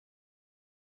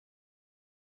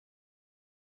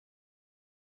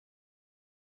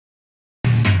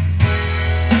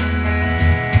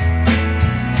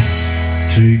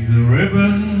Take the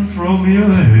ribbon from your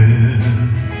hair,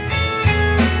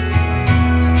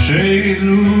 shake it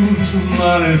loose and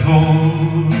let it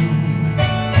fall,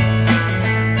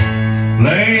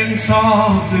 laying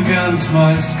soft against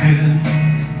my skin,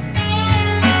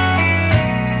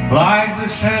 like the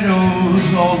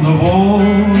shadows on the wall.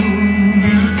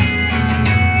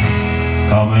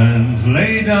 Come and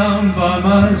lay down by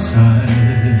my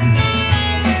side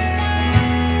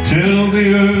till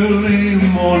the early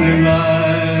morning light.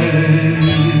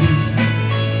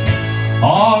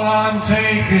 All I'm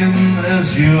taking is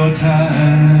your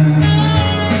time.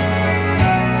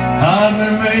 Help me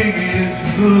make it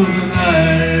through the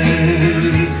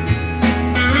night.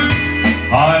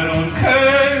 I don't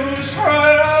care who's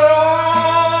right or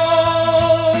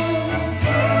wrong.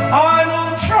 I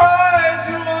don't try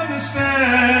to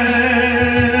understand.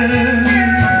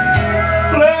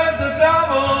 Let the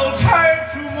devil take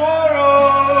tomorrow,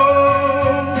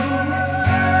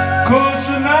 'cause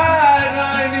tonight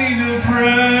I need a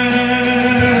friend.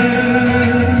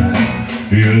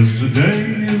 Yesterday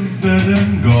is dead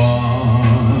and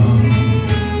gone,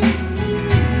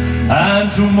 and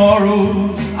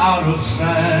tomorrow's out of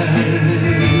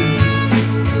sight,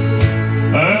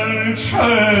 and it's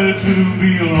sad to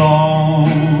be alone.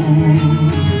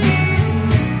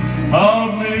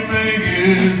 Help me make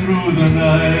it through the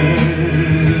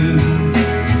night,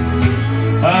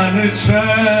 and it's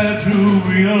sad to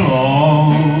be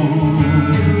alone.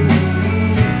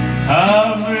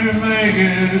 Help me make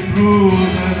it through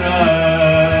the night.